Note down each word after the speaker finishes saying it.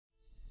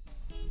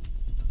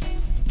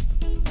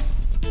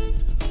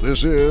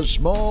This is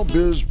Small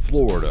Biz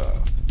Florida,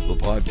 the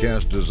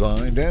podcast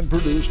designed and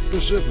produced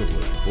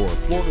specifically for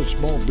Florida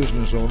small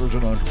business owners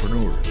and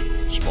entrepreneurs.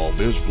 Small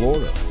Biz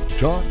Florida,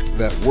 talk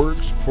that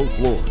works for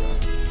Florida.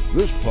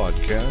 This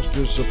podcast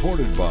is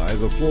supported by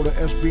the Florida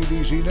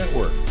SBDC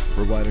Network,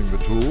 providing the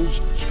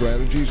tools,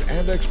 strategies,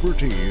 and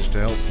expertise to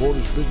help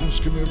Florida's business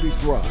community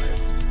thrive.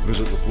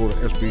 Visit the Florida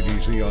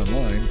SBDC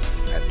online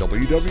at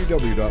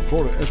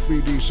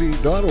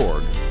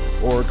www.floridasbdc.org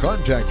or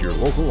contact your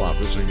local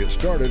office and get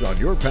started on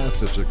your path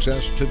to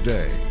success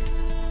today.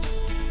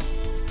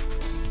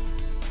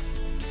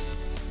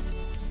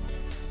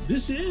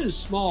 This is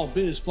Small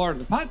Biz Florida,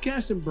 the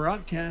podcast and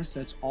broadcast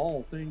that's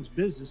all things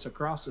business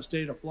across the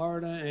state of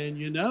Florida. And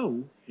you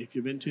know, if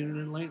you've been tuning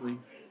in lately,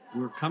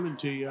 we're coming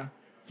to you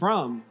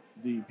from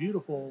the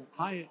beautiful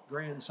Hyatt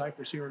Grand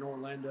Cypress here in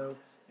Orlando.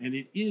 And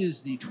it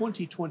is the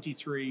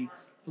 2023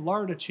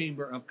 Florida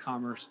Chamber of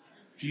Commerce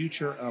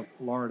Future of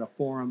Florida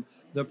Forum,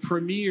 the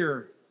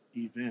premier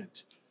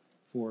event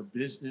for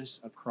business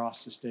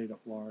across the state of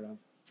Florida.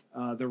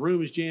 The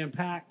room is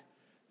jam-packed.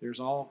 There's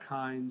all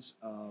kinds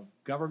of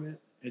government,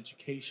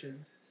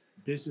 education,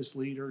 business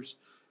leaders,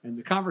 and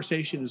the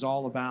conversation is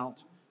all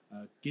about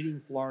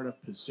getting Florida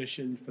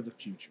positioned for the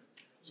future.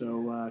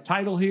 So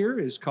title here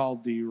is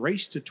called The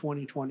Race to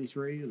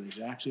 2023. There's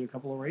actually a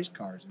couple of race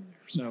cars in there.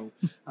 So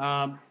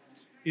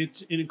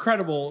it's an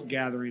incredible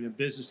gathering of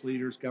business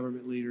leaders,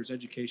 government leaders,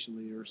 education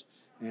leaders,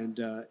 and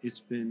it's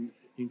been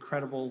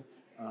incredible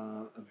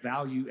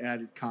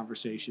value-added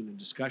conversation and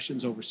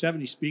discussions. Over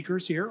 70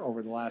 speakers here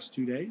over the last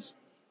 2 days.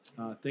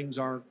 Things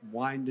are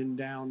winding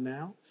down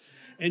now.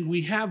 And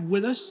we have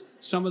with us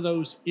some of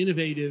those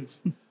innovative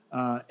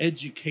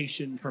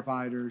education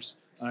providers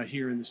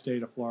here in the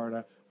state of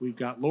Florida. We've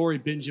got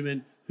Lorri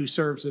Benjamin, who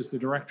serves as the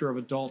Director of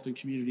Adult and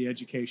Community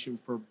Education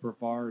for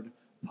Brevard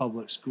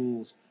Public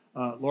Schools.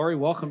 Lorri,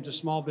 welcome to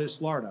Small Biz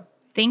Florida.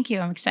 Thank you.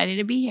 I'm excited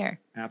to be here.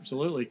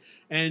 Absolutely.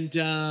 And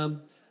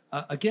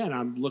again,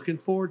 I'm looking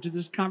forward to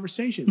this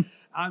conversation.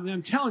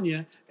 I'm telling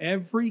you,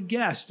 every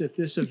guest at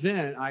this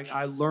event,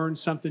 I learned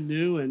something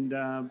new,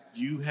 and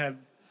you have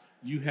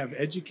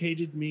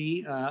educated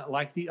me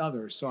like the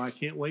others. So I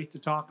can't wait to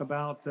talk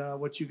about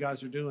what you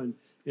guys are doing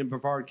in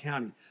Brevard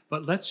County.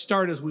 But let's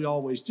start, as we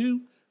always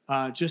do,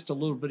 just a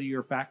little bit of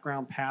your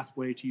background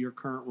pathway to your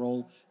current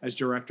role as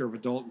Director of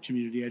Adult and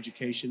Community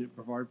Education at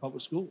Brevard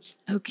Public Schools.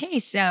 Okay,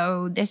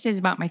 so this is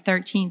about my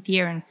 13th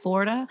year in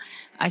Florida.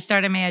 I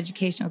started my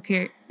educational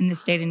career in the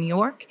state of New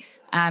York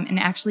and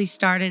actually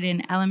started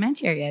in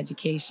elementary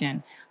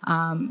education.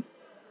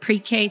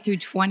 Pre-K through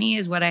 20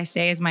 is what I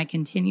say is my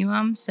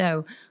continuum.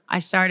 So I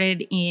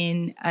started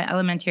in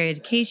elementary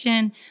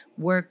education,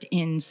 worked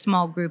in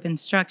small group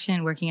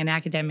instruction, working in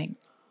academic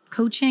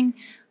coaching.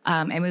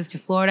 I moved to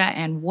Florida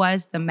and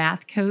was the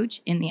math coach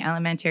in the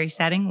elementary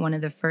setting, one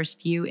of the first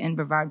few in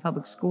Brevard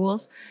Public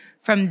Schools.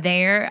 From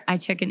there, I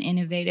took an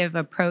innovative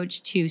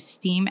approach to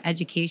STEAM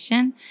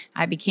education.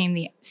 I became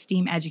the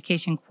STEAM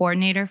education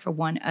coordinator for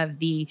one of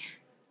the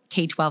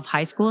K-12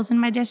 high schools in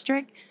my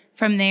district.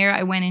 From there,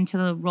 I went into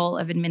the role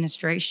of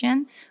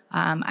administration.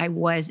 I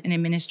was an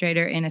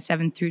administrator in a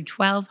 7 through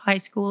 12 high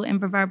school in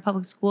Brevard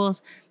Public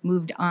Schools,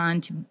 moved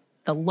on to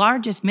the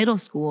largest middle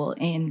school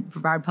in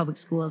Brevard Public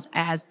Schools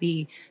as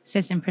the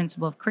assistant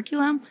principal of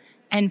curriculum.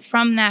 And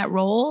from that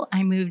role,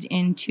 I moved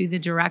into the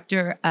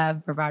director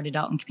of Brevard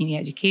Adult and Community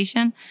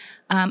Education.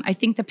 I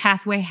think the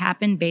pathway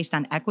happened based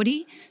on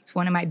equity. It's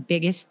one of my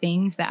biggest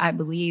things that I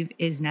believe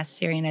is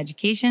necessary in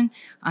education,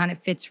 and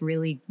it fits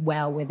really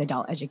well with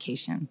adult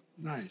education.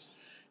 Nice.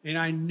 And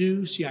I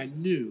knew,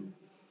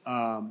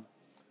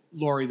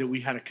 Lorri, that we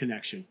had a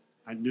connection.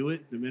 I knew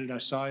it the minute I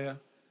saw you.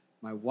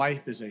 My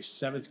wife is a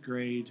 7th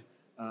grade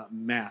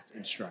math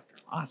instructor.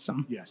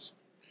 Awesome. Yes.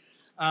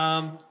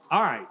 All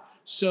right.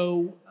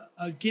 So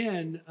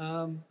again,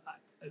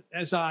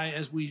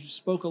 as we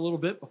spoke a little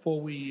bit before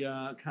we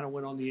kind of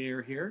went on the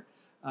air here,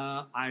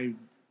 I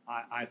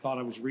thought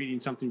I was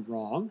reading something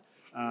wrong.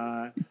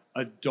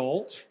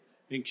 Adult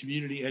and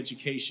community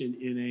education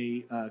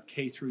in a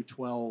K through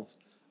 12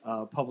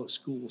 public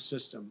school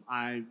system.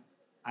 I've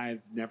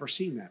never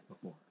seen that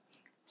before.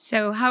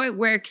 So how it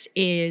works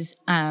is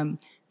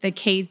the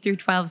K through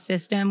 12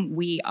 system,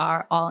 we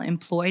are all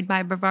employed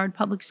by Brevard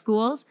Public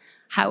Schools.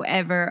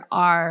 However,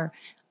 our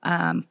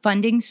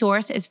funding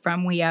source is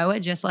from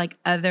WIOA, just like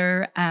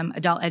other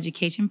adult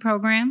education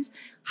programs.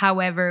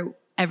 However,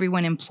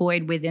 everyone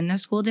employed within the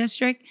school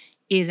district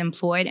is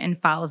employed and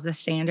follows the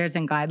standards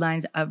and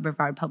guidelines of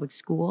Brevard Public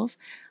Schools.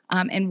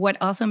 And what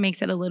also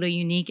makes it a little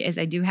unique is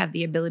I do have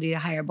the ability to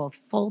hire both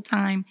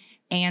full-time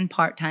and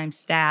part-time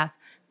staff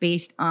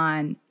based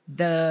on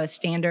the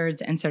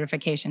standards and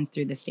certifications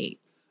through the state.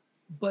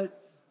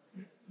 But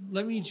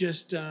let me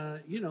just,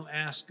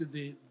 ask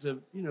the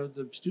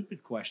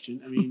stupid question.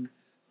 I mean,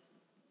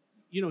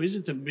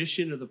 isn't the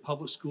mission of the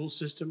public school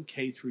system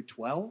K through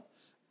 12?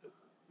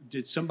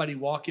 Did somebody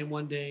walk in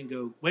one day and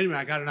go, wait a minute,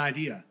 I got an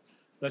idea.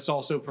 Let's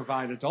also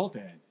provide adult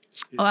ed.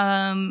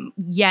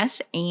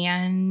 Yes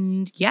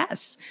and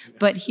yes.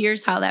 But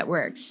here's how that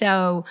works.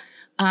 So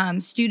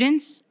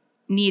students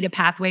need a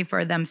pathway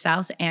for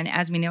themselves. And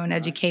as we know in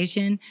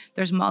education,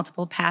 there's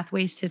multiple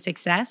pathways to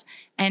success.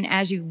 And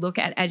as you look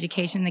at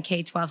education in the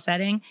K-12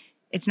 setting,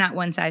 it's not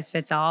one size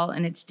fits all,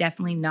 and it's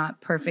definitely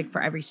not perfect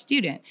for every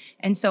student.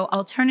 And so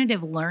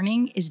alternative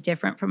learning is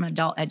different from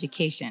adult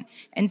education.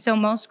 And so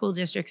most school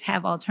districts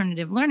have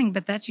alternative learning,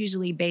 but that's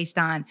usually based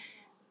on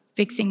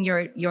fixing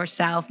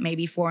yourself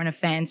maybe for an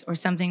offense or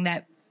something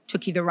that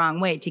took you the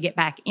wrong way to get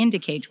back into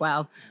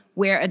K-12,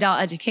 where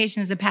adult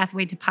education is a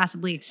pathway to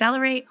possibly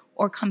accelerate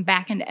or come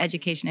back into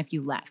education if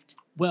you left.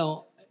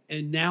 Well,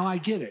 and now I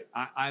get it.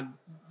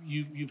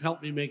 You've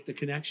helped me make the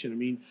connection. I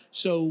mean,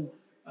 so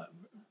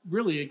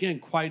really, again,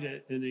 quite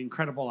an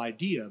incredible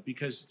idea,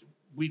 because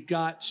we've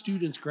got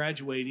students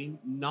graduating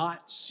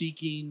not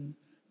seeking,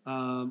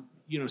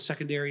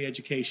 secondary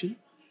education.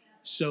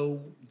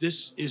 So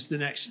this is the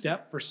next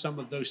step for some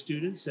of those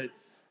students that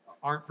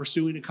aren't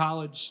pursuing a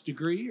college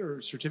degree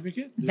or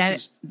certificate.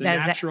 This is the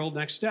natural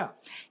next step.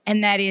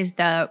 And that is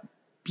the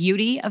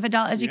beauty of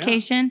adult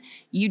education.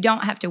 You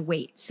don't have to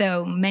wait.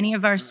 So many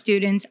of our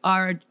students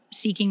are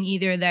seeking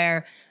either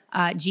their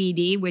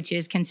GED, which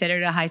is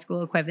considered a high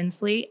school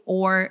equivalency,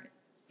 or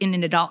in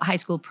an adult high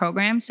school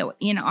program. So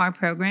in our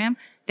program,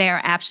 they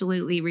are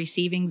absolutely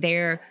receiving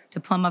their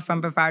diploma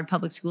from Brevard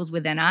Public Schools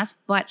within us,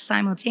 but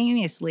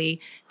simultaneously,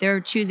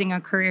 they're choosing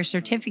a career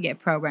certificate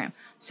program.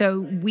 So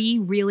we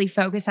really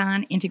focus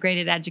on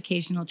integrated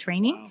educational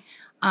training.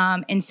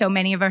 Wow. And so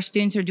many of our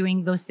students are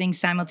doing those things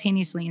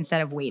simultaneously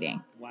instead of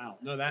waiting. Wow.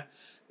 No,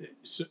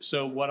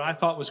 so what I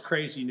thought was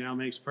crazy now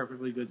makes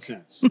perfectly good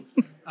sense.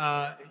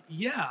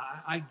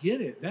 I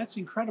get it. That's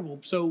incredible.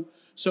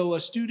 So a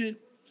student,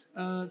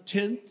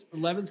 10th,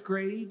 11th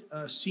grade,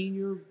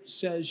 senior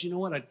says, you know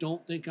what, I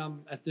don't think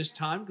I'm at this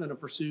time going to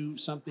pursue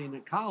something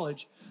at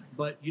college,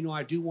 but,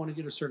 I do want to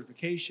get a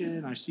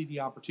certification. I see the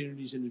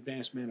opportunities in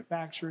advanced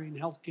manufacturing,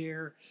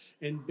 healthcare,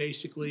 and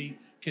basically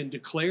can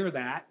declare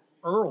that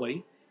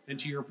early. And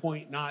to your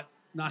point, not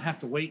have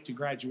to wait to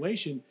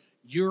graduation.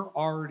 You're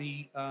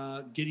already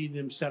getting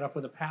them set up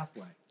with a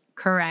pathway.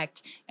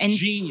 Correct. And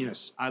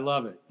genius. I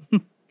love it.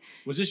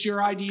 Was this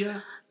your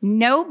idea?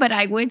 No, but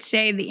I would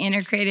say the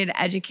integrated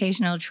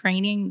educational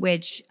training,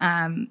 which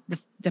the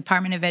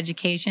Department of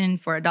Education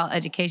for Adult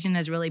Education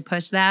has really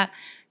pushed that.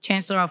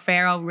 Chancellor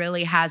O'Farrell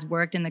really has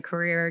worked in the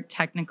career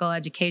technical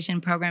education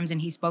programs, and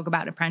he spoke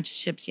about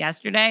apprenticeships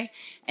yesterday.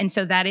 And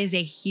so that is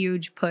a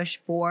huge push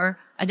for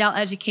adult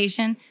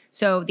education.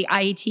 So the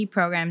IET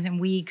programs, and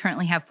we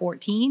currently have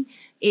 14,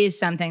 is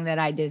something that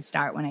I did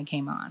start when I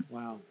came on.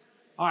 Wow.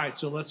 All right,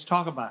 so let's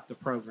talk about the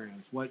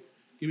programs.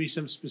 Give me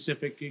some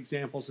specific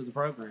examples of the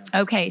program.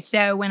 Okay,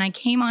 so when I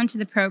came onto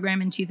the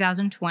program in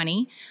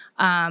 2020,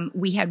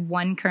 we had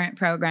one current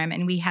program,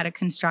 and we had a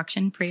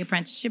construction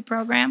pre-apprenticeship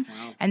program.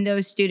 Wow. And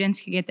those students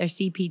could get their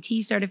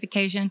CPT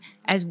certification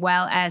as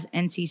well as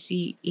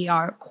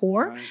NCCER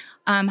core.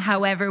 Right.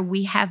 However,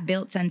 we have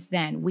built since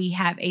then. We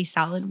have a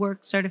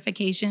SolidWorks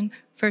certification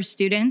for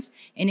students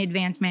in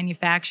advanced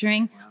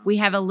manufacturing. Wow. We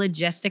have a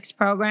logistics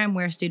program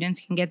where students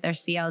can get their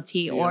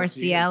CLT or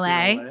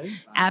CLA. Wow.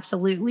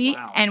 Absolutely.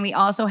 Wow. And we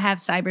also have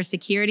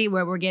cybersecurity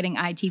where we're getting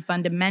IT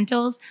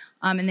fundamentals,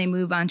 and they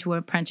move on to an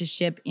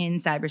apprenticeship in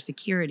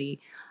cybersecurity.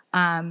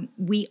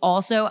 We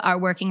also are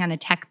working on a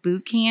tech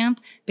boot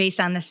camp based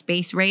on the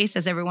space race,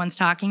 as everyone's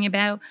talking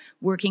about,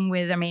 working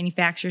with our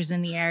manufacturers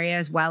in the area,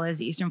 as well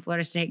as Eastern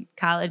Florida State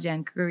College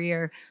and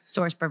Career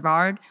Source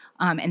Brevard.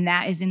 And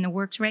that is in the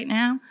works right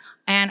now.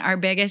 And our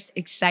biggest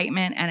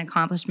excitement and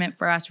accomplishment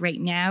for us right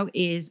now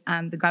is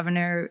the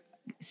governor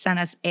sent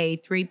us a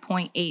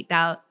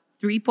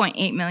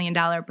 $3.8 million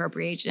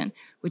appropriation,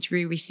 which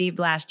we received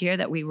last year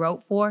that we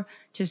wrote for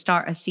to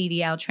start a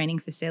CDL training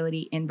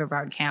facility in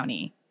Brevard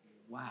County.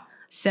 Wow.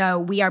 So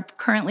we are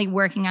currently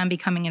working on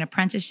becoming an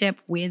apprenticeship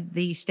with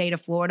the state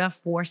of Florida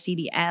for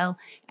CDL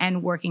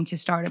and working to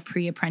start a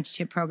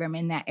pre-apprenticeship program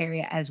in that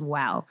area as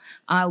well,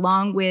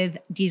 along with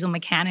diesel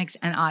mechanics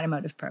and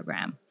automotive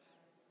program.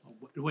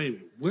 Wait a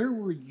minute. Where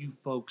were you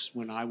folks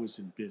when I was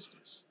in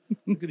business?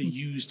 You could have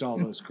used all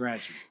those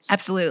graduates.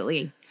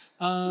 Absolutely.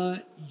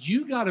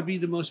 You got to be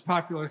the most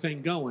popular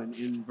thing going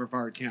in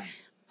Brevard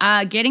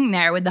County. Getting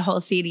there with the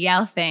whole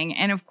CDL thing.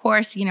 And of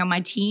course,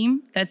 my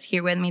team that's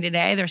here with me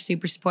today, they're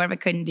super supportive. I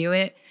couldn't do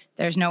it.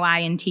 There's no I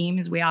in team,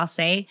 as we all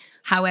say.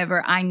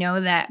 However, I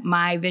know that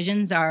my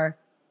visions are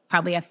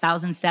probably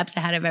 1,000 steps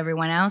ahead of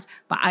everyone else,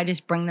 but I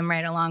just bring them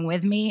right along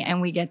with me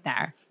and we get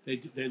there.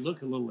 They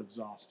look a little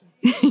exhausted.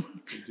 They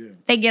do.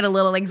 They get a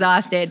little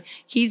exhausted.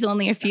 He's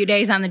only a few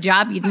days on the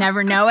job. You'd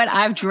never know it.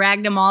 I've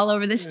dragged him all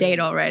over the state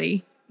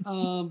already.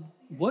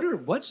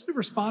 What's the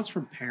response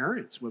from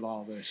parents with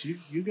all this?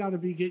 You got to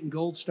be getting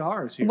gold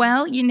stars here.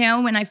 Well,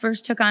 when I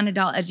first took on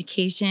adult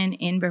education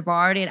in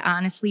Brevard, it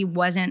honestly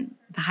wasn't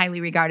the highly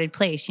regarded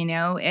place.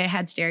 It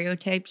had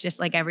stereotypes just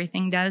like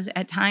everything does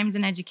at times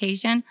in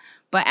education.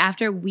 But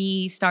after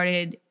we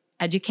started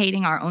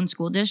educating our own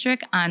school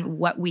district on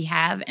what we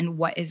have and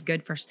what is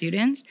good for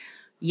students,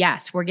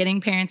 yes, we're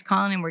getting parents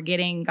calling and we're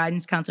getting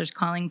guidance counselors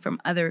calling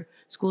from other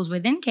schools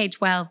within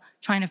K-12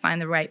 trying to find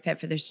the right fit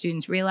for their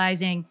students,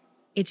 realizing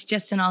it's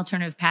just an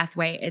alternative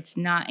pathway. It's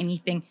not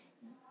anything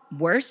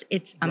worse.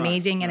 It's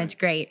amazing and it's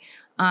great.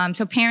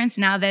 So parents,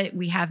 now that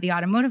we have the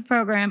automotive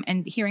program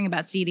and hearing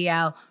about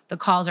CDL, the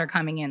calls are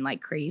coming in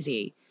like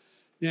crazy.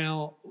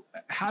 Now,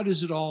 how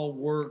does it all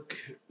work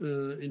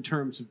in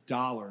terms of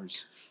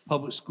dollars?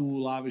 Public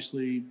school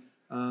obviously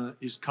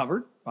is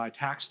covered by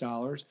tax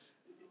dollars.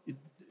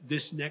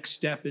 This next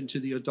step into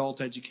the adult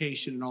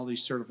education and all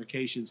these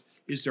certifications,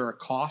 is there a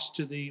cost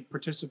to the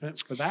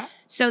participant for that?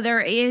 So there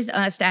is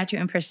a statute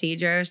and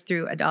procedures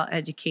through adult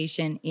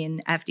education in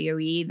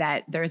FDOE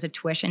that there is a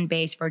tuition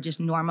base for just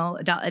normal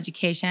adult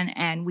education,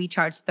 and we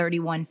charge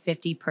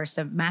 $31.50 per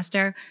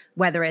semester,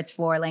 whether it's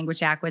for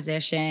language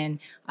acquisition,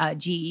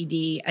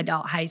 GED,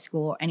 adult high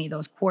school, any of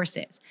those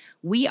courses.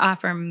 We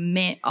offer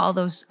all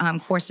those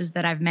courses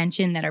that I've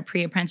mentioned that are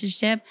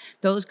pre-apprenticeship.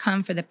 Those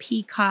come for the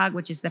PCOG,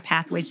 which is the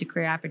Pathways to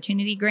Career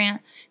Opportunity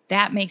Grant.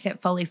 That makes it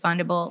fully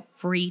fundable,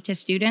 free to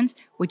students,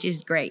 which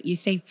is great. You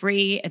say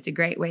free, it's a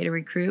great way to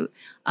recruit.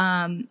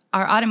 Our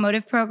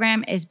automotive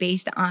program is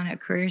based on a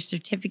career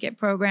certificate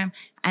program,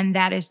 and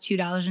that is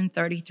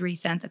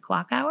 $2.33 a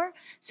clock hour.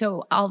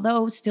 So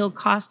although still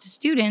cost to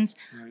students,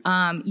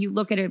 you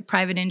look at a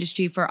private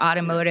industry for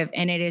automotive,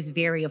 and it is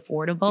very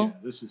affordable. Yeah,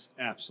 this is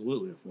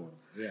absolutely affordable.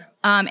 Yeah.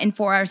 And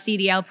for our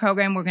CDL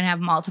program, we're going to have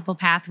multiple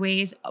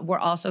pathways. We're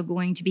also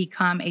going to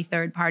become a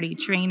third-party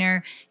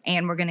trainer,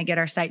 and we're going to get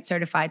our site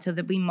certified. So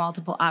there'll be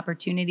multiple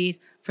opportunities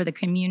for the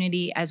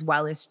community as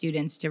well as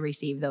students to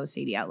receive those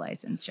CDL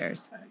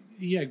licensures.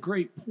 Yeah,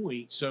 great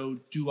point. So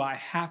do I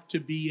have to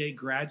be a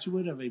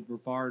graduate of a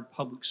Brevard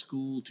public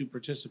school to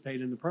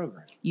participate in the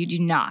program? You do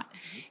not.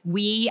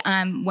 We,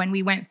 when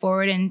we went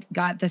forward and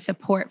got the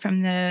support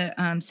from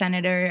the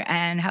senator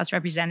and House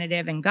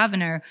representative and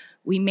governor,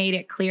 we made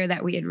it clear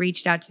that we had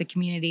reached out to the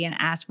community and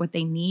asked what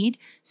they need.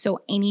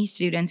 So any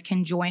students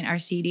can join our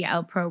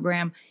CDL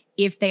program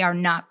if they are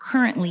not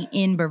currently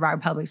in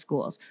Brevard Public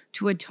Schools.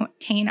 To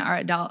attain our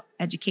adult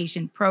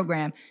education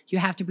program, you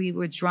have to be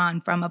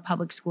withdrawn from a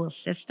public school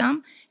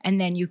system,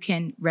 and then you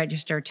can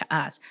register to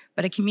us.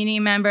 But a community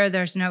member,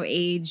 there's no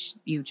age.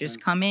 You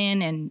just come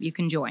in and you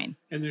can join.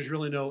 And there's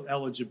really no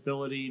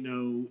eligibility,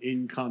 no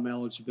income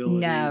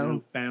eligibility,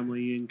 no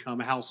family income,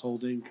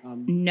 household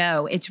income?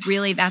 No, it's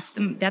really, that's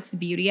the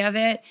beauty of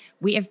it.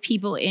 We have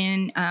people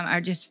in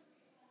our just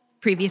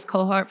previous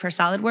cohort for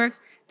SolidWorks.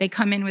 They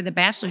come in with a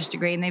bachelor's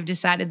degree and they've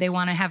decided they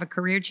want to have a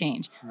career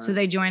change. Right. So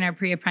they join our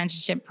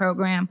pre-apprenticeship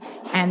program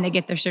and they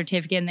get their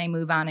certificate and they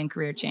move on in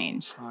career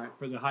change. All right.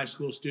 For the high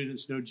school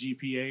students, no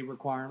GPA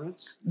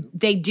requirements?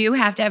 They do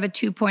have to have a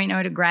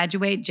 2.0 to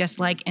graduate, just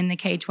like in the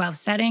K-12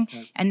 setting.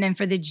 Okay. And then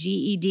for the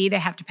GED, they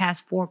have to pass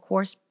 4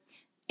 courses,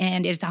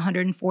 and it's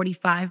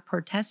 145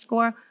 per test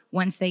score.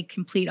 Once they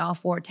complete all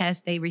 4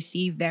 tests, they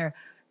receive their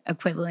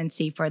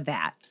equivalency for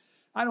that.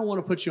 I don't want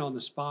to put you on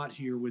the spot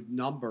here with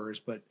numbers,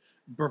 but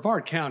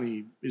Brevard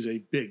County is a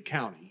big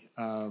county.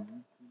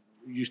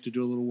 Used to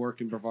do a little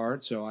work in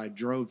Brevard, so I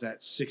drove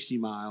that 60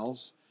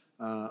 miles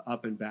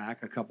up and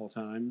back a couple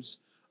times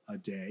a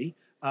day.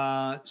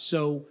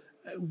 So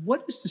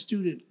what is the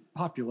student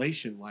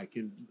population like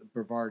in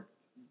Brevard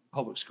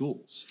public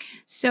schools?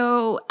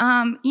 So,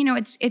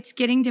 it's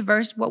getting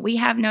diverse. What we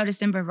have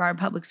noticed in Brevard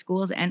Public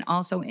Schools and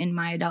also in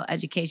my adult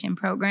education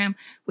program,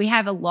 we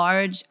have a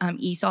large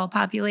ESOL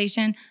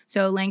population.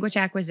 So language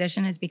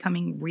acquisition is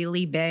becoming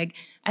really big.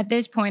 At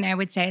this point, I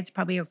would say it's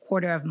probably a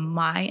quarter of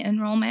my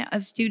enrollment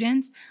of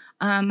students.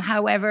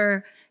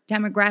 However,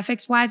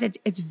 demographics-wise,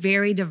 it's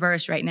very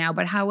diverse right now.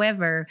 But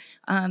however,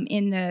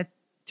 in the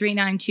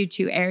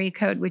 3922 area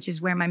code, which is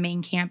where my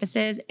main campus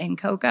is in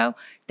Cocoa,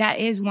 that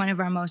is one of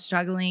our most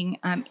struggling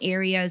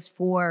areas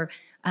for,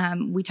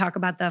 we talk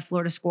about the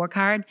Florida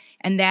scorecard,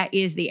 and that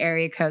is the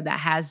area code that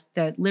has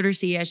the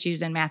literacy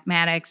issues and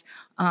mathematics.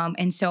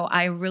 And so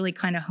I really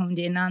kind of honed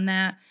in on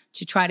that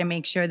to try to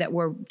make sure that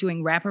we're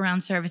doing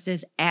wraparound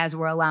services as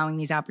we're allowing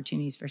these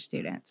opportunities for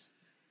students.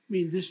 I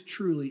mean, this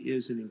truly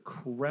is an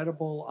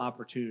incredible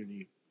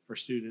opportunity for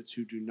students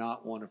who do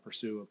not want to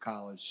pursue a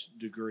college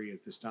degree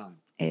at this time.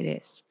 It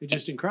is. It's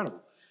just incredible.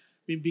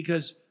 I mean,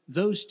 because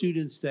those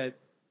students that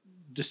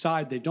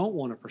decide they don't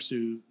want to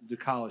pursue the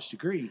college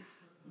degree,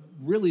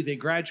 really they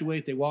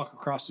graduate, they walk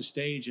across the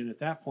stage, and at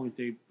that point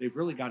they've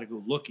really got to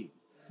go looking.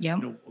 Yeah.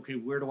 Okay,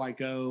 where do I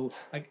go?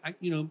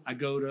 I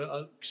go to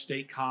a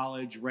state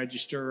college,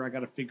 register. I got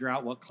to figure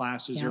out what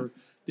classes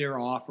they're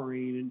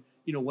offering,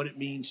 and what it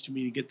means to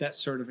me to get that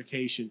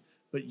certification.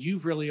 But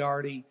you've really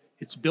already.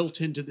 It's baked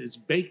into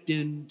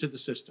the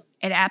system.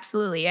 It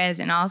absolutely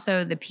is. And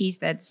also the piece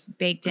that's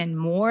baked in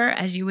more,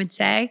 as you would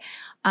say,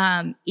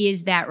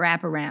 is that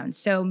wraparound.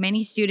 So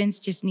many students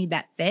just need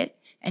that fit,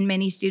 and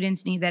many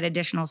students need that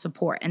additional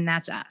support, and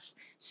that's us.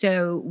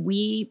 So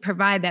we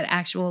provide that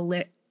actual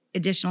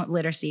additional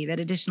literacy, that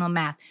additional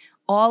math.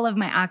 All of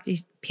my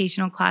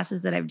occupational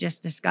classes that I've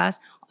just discussed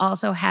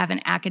also have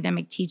an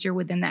academic teacher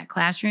within that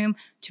classroom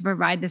to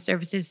provide the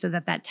services so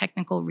that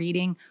technical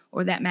reading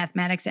or that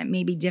mathematics that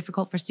may be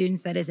difficult for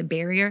students, that is a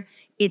barrier,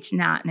 it's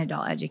not in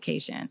adult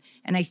education.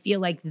 And I feel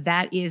like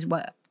that is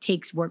what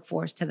takes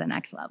workforce to the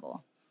next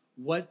level.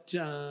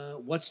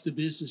 what's the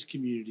business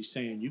community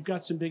saying? You've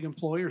got some big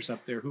employers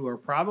up there who are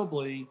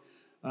probably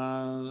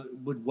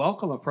would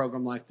welcome a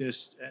program like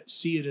this,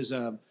 see it as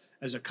a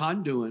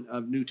conduit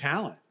of new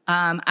talent.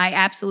 I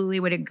absolutely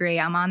would agree.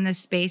 I'm on the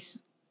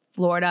Space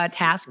Florida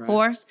task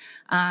force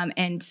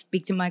and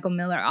speak to Michael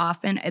Miller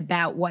often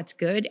about what's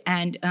good.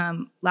 And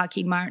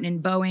Lockheed Martin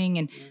and Boeing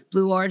and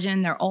Blue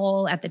Origin, they're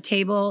all at the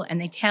table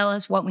and they tell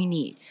us what we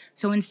need.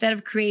 So instead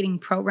of creating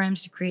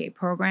programs to create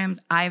programs,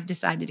 I've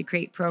decided to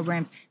create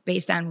programs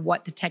based on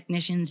what the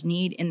technicians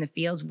need in the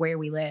fields where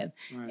we live.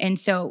 Right. And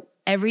so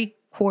every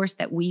course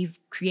that we've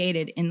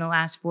created in the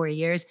last 4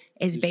 years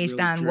is based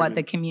really on what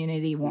the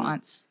community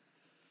wants.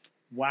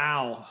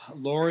 Wow.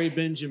 Lorri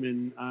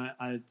Benjamin,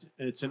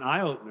 it's an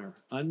eye-opener.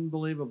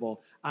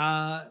 Unbelievable.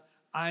 I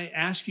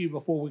asked you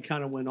before we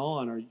kind of went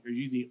on, are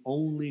you the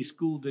only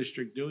school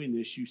district doing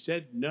this? You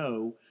said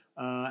no.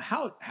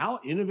 How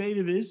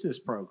innovative is this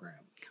program?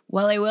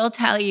 Well, I will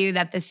tell you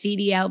that the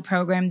CDL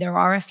program, there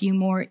are a few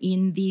more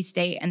in the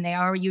state, and they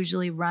are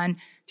usually run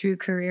through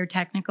career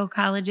technical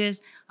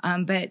colleges,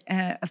 but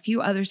a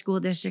few other school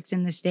districts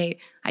in the state.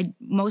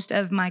 Most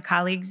of my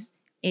colleagues,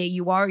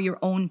 you are your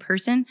own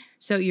person,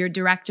 so your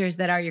directors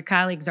that are your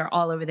colleagues are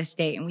all over the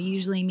state, and we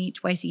usually meet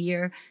twice a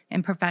year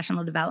in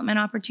professional development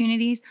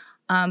opportunities.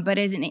 But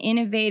as an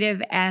innovative,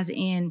 as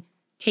in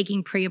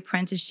taking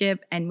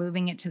pre-apprenticeship and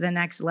moving it to the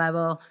next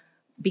level,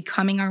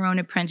 becoming our own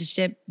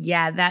apprenticeship,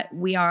 that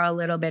we are a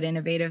little bit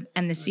innovative.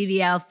 And the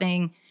CDL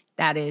thing,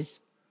 that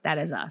is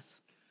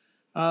us.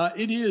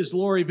 It is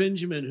Lorri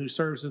Benjamin, who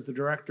serves as the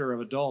Director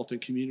of Adult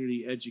and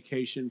Community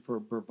Education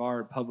for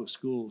Brevard Public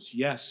Schools.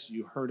 Yes,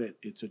 you heard it.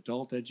 It's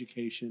adult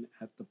education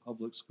at the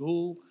public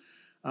school.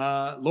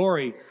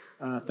 Lorri,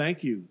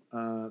 thank you.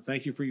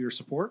 Thank you for your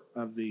support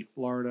of the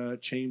Florida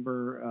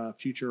Chamber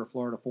Future of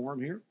Florida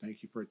Forum here.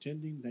 Thank you for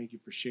attending. Thank you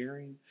for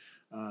sharing.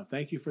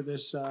 Thank you for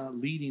this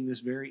leading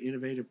this very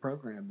innovative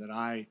program that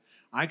I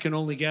can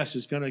only guess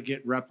is going to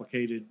get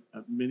replicated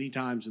many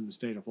times in the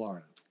state of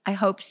Florida. I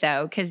hope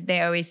so, because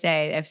they always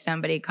say if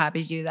somebody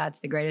copies you, that's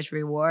the greatest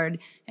reward,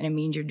 and it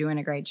means you're doing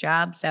a great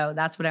job. So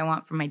that's what I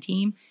want for my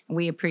team. And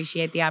we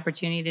appreciate the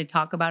opportunity to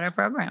talk about our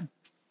program.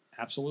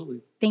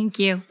 Absolutely. Thank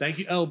you. Thank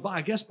you. Oh,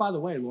 I guess, by the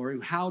way,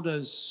 Lorri, how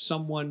does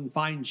someone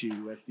find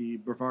you at the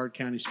Brevard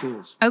County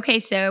Schools? Okay,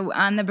 so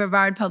on the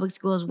Brevard Public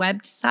Schools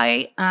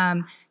website,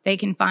 they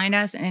can find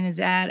us, and it's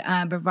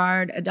at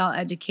Brevard Adult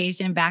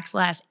Education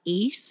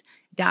 /ACE.org.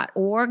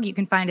 You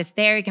can find us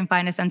there. You can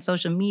find us on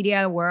social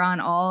media. We're on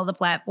all the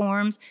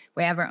platforms.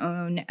 We have our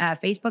own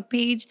Facebook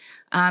page,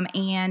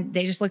 and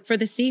they just look for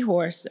the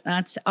seahorse.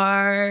 That's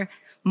our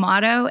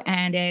motto,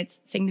 and it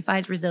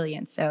signifies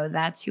resilience. So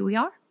that's who we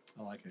are.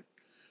 I like it.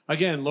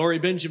 Again, Lorri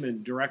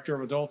Benjamin, Director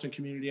of Adult and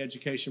Community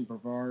Education for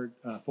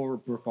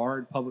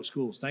Brevard Public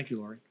Schools. Thank you,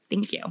 Lorri.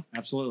 Thank you.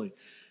 Absolutely.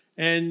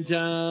 And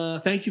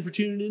thank you for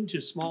tuning in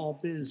to Small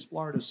Biz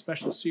Florida's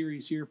special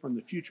series here from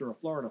the Future of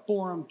Florida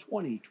Forum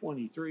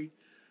 2023.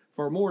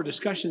 For more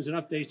discussions and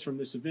updates from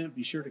this event,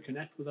 be sure to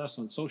connect with us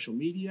on social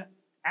media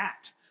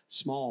at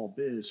Small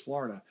Biz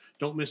Florida.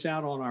 Don't miss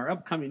out on our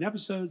upcoming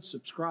episodes.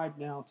 Subscribe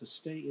now to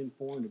stay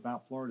informed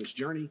about Florida's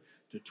journey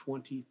to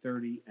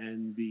 2030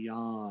 and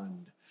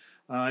beyond.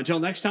 Until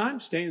next time,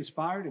 stay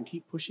inspired and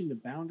keep pushing the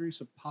boundaries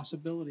of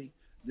possibility.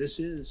 This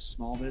is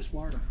Small Biz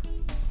Florida.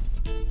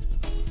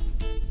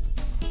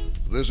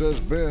 This has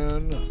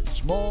been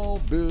Small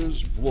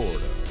Biz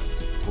Florida,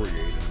 created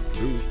and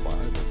produced by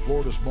the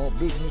Florida Small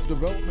Business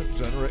Development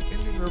Center at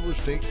Indian River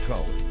State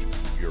College.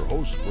 Your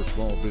host for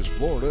Small Biz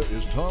Florida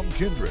is Tom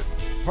Kindred.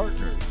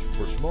 Partners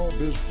for Small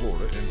Biz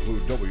Florida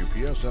include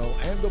WPSL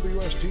and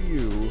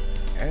WSTU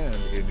and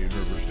Indian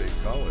River State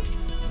College,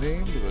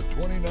 named the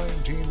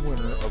 2019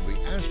 winner of the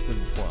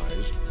Aspen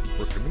Prize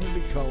for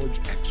Community College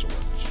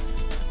Excellence.